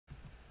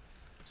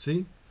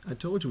See, I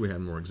told you we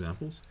had more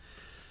examples.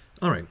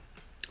 All right,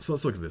 so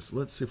let's look at this.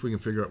 Let's see if we can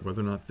figure out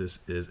whether or not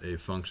this is a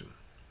function.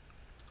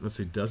 Let's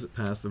see, does it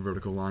pass the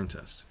vertical line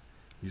test?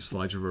 You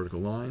slide your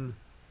vertical line,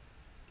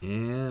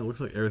 and it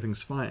looks like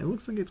everything's fine. It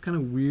looks like it's kind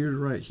of weird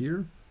right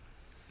here,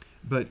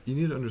 but you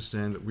need to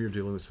understand that we're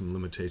dealing with some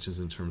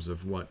limitations in terms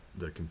of what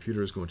the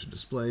computer is going to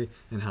display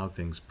and how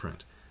things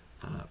print.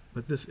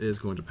 But this is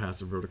going to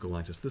pass the vertical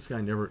line test. This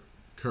guy never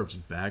curves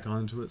back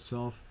onto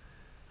itself.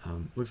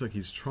 Looks like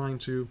he's trying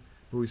to,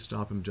 but we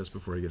stop him just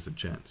before he gets a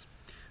chance.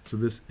 So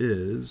this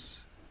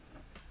is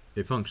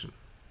a function.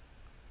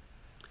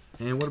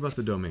 And what about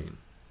the domain?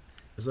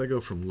 As I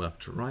go from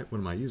left to right, what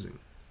am I using?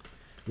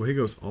 Well, he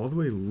goes all the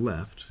way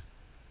left,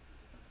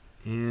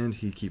 and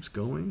he keeps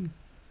going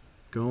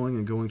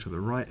and going to the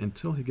right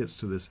until he gets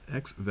to this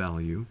x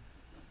value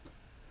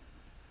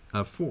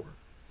of 4.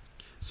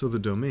 So the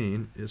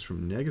domain is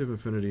from negative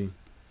infinity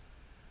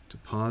to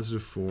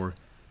positive 4.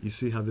 You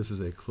see how this is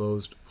a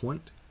closed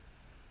point?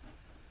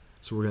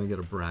 So we're going to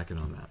get a bracket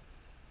on that.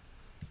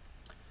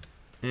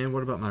 And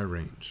what about my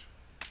range?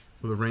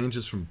 Well, the range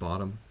is from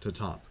bottom to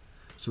top.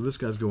 So this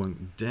guy's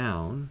going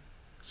down,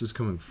 so it's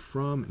coming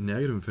from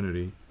negative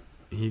infinity,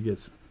 and he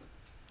gets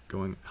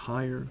going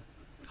higher,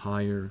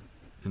 higher,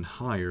 and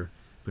higher,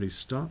 but he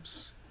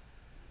stops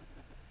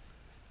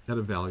at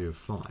a value of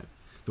 5.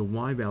 The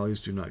y values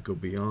do not go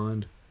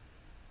beyond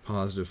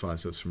positive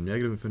 5, so it's from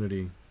negative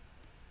infinity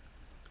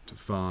to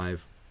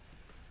 5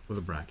 with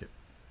a bracket.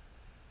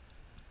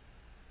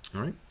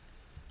 All right,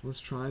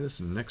 let's try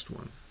this next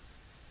one.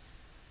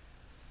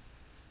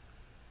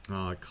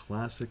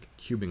 Classic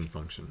cubing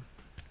function.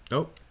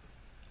 Oh,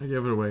 I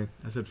gave it away.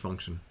 I said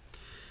function.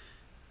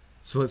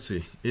 So let's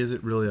see. Is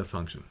it really a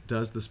function?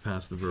 Does this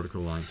pass the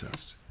vertical line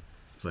test?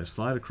 As I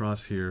slide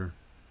across here,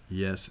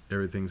 yes,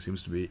 everything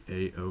seems to be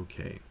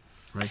a-okay.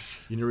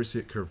 Right? You never see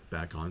it curve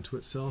back onto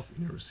itself.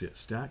 You never see it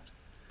stacked.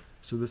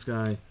 So this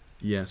guy,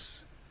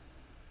 yes,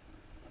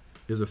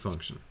 is a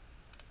function.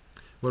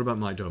 What about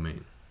my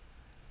domain?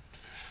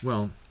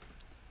 Well,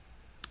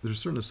 there's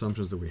certain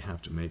assumptions that we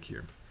have to make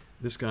here.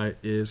 This guy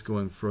is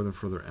going further and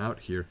further out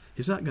here.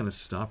 He's not going to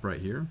stop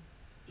right here.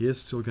 He is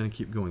still going to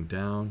keep going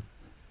down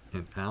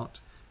and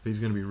out, but he's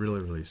going to be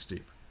really, really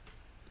steep.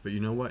 But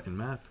you know what? In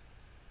math,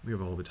 we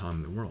have all the time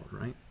in the world,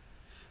 right?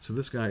 So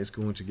this guy is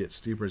going to get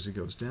steeper as he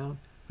goes down,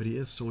 but he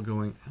is still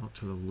going out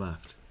to the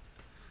left.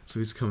 So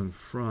he's coming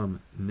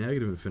from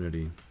negative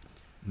infinity,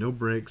 no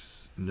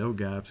breaks, no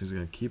gaps. He's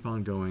going to keep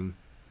on going,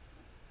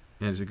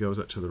 and as he goes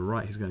up to the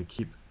right, he's going to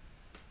keep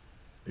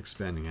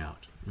expanding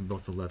out in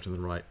both the left and the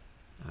right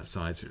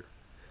sides here.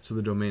 So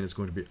the domain is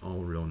going to be all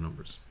real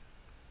numbers.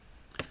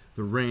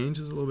 The range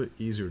is a little bit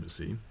easier to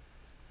see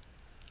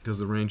because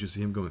the range, you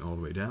see him going all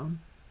the way down.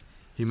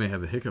 He may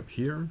have a hiccup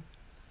here,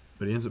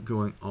 but he ends up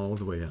going all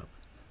the way up.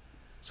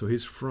 So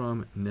he's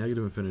from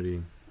negative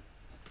infinity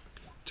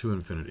to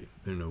infinity.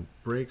 There are no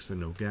breaks, there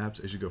are no gaps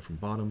as you go from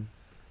bottom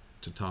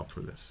to top for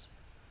this.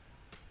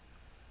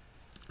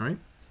 All right?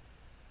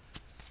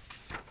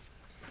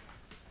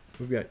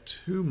 We've got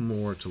 2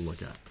 more to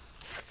look at.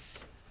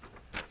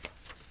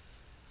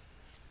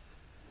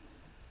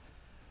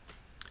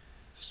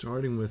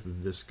 Starting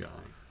with this guy.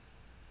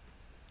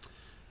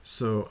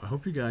 So I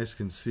hope you guys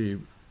can see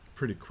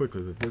pretty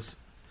quickly that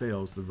this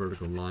fails the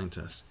vertical line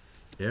test.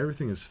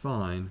 Everything is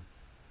fine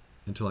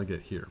until I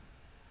get here.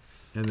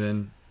 And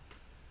then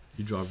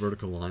you draw a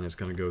vertical line, it's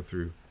going to go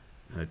through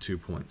 2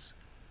 points.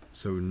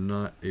 So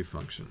not a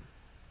function.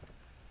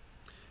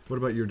 What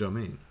about your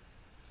domain?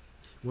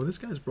 Well, this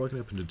guy's broken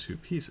up into 2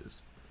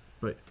 pieces,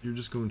 but you're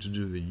just going to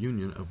do the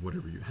union of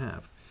whatever you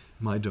have.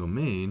 My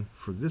domain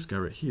for this guy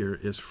right here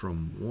is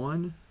from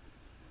 1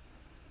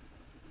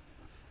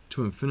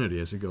 to infinity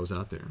as he goes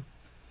out there.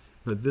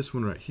 But this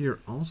one right here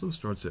also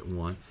starts at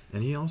 1,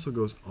 and he also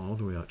goes all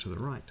the way out to the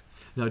right.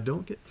 Now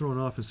don't get thrown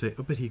off and say,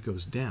 oh, but he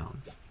goes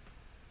down.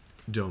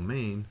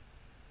 Domain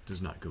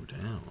does not go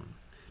down.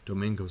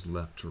 Domain goes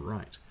left to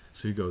right.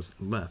 So he goes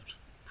left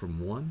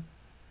from 1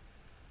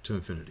 to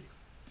infinity.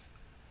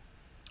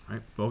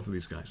 Right? Both of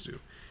these guys do.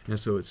 And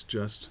so it's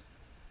just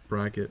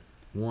bracket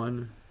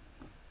 1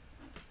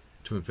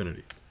 to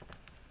infinity.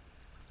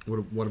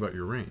 What about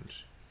your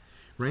range?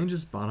 Range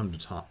is bottom to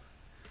top.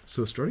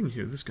 So starting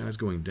here, this guy's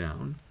going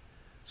down.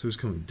 So he's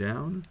coming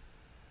down.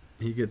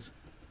 He gets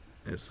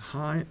as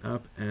high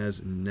up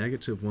as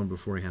 -1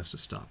 before he has to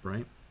stop,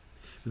 right?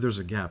 But there's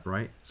a gap,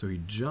 right? So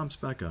he jumps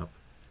back up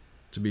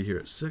to be here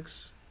at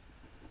 6.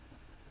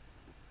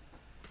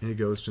 And he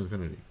goes to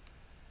infinity.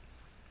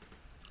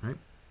 Right?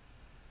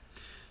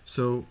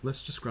 So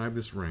let's describe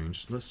this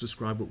range. Let's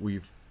describe what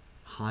we've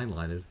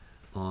highlighted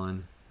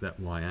on that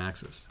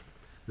y-axis.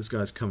 This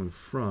guy's coming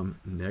from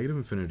negative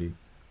infinity.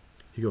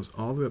 He goes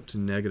all the way up to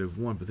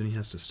 -1, but then he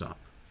has to stop.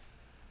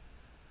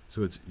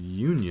 So it's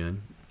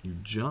union. You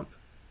jump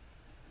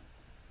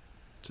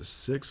to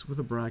 6 with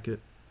a bracket,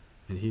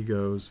 and he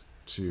goes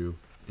to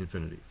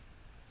infinity.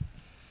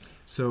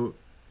 So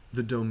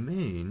the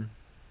domain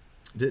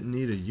didn't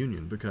need a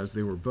union because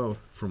they were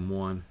both from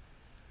 1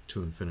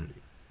 to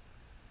infinity.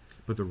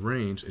 But the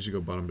range, as you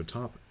go bottom to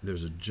top,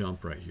 there's a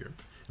jump right here.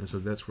 And so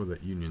that's where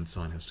that union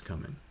sign has to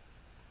come in.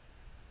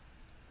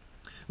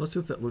 Let's see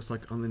what that looks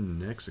like on the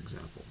next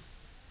example.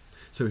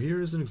 So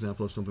here is an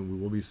example of something we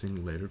will be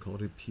seeing later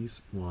called a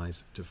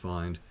piecewise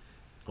defined,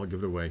 I'll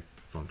give it away,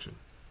 function.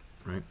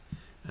 Right?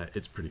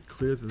 It's pretty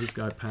clear that this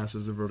guy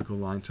passes the vertical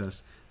line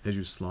test. As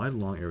you slide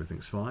along,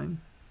 everything's fine.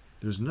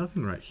 There's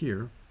nothing right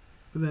here,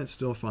 but then it's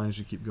still fine as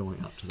you keep going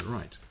up to the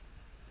right.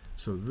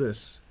 So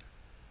this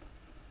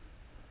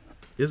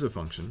is a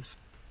function.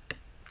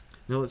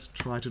 Now let's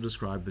try to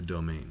describe the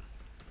domain.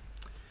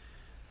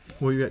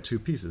 Well, you got two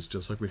pieces,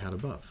 just like we had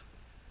above.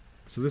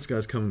 So this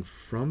guy's coming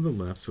from the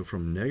left, so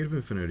from negative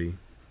infinity.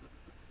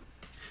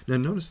 Now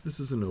notice this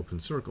is an open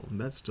circle,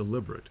 and that's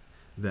deliberate.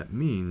 That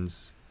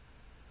means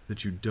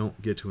that you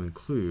don't get to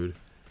include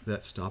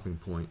that stopping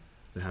point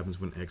that happens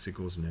when x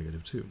equals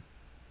 -2.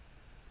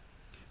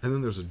 And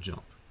then there's a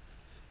jump.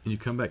 And you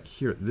come back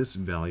here at this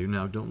value.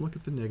 Now don't look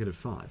at the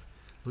 -5.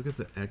 Look at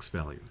the x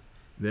value.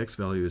 The x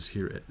value is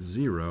here at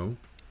 0,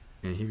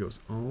 and he goes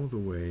all the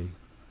way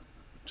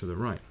to the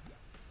right.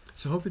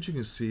 So I hope that you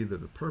can see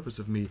that the purpose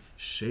of me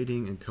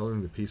shading and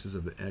coloring the pieces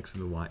of the x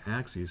and the y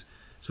axes,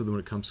 so that when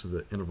it comes to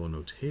the interval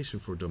notation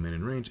for domain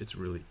and range, it's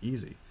really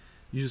easy.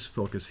 You just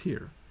focus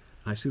here.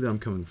 I see that I'm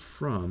coming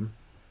from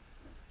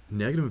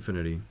negative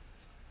infinity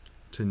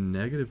to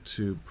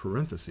 -2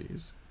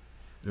 parentheses.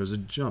 There's a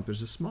jump.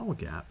 There's a small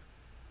gap,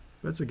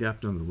 but it's a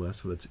gap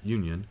nonetheless, so that's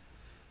union.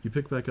 You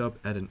pick back up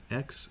at an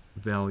x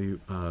value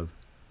of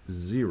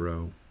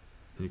 0,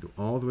 and you go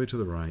all the way to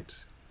the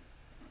right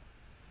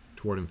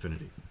toward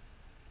infinity.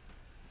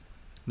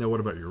 Now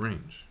what about your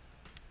range?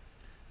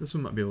 This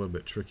one might be a little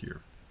bit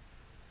trickier.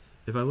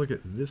 If I look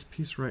at this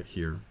piece right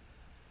here,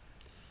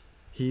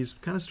 he's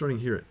kind of starting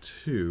here at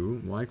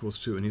 2, y equals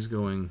 2, and he's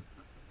going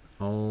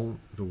all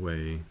the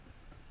way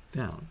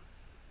down.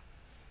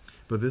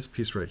 But this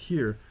piece right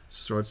here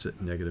starts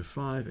at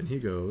 -5, and he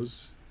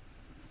goes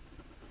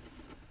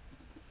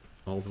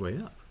all the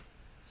way up.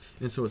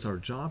 And so it's our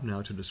job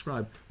now to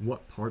describe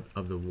what part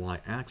of the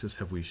y-axis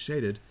have we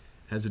shaded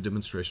as a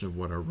demonstration of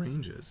what our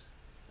range is.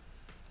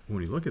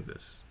 When you look at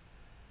this,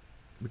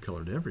 we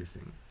colored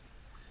everything.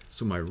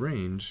 So my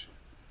range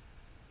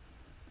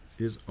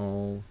is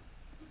all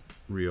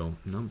real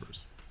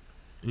numbers.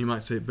 And you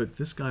might say, but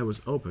this guy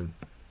was open.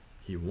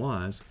 He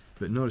was,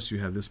 but notice you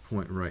have this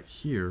point right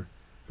here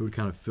who would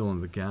kind of fill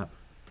in the gap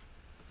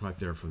right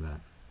there for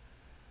that.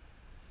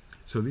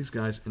 So these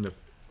guys end up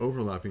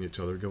overlapping each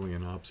other, going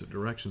in opposite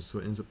directions, so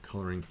it ends up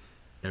coloring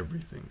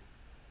everything.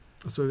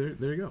 So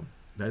there you go.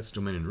 That's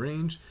domain and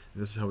range.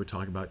 This is how we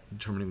talk about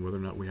determining whether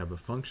or not we have a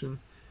function.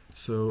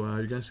 So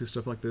you're going to see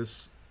stuff like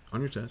this on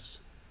your test,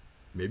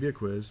 maybe a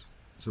quiz.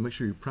 So make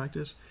sure you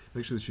practice,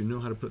 make sure that you know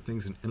how to put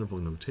things in interval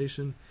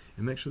notation,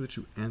 and make sure that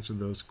you answer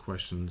those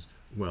questions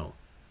well.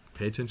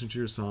 Pay attention to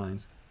your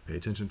signs, pay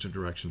attention to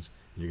directions,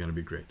 and you're going to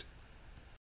be great.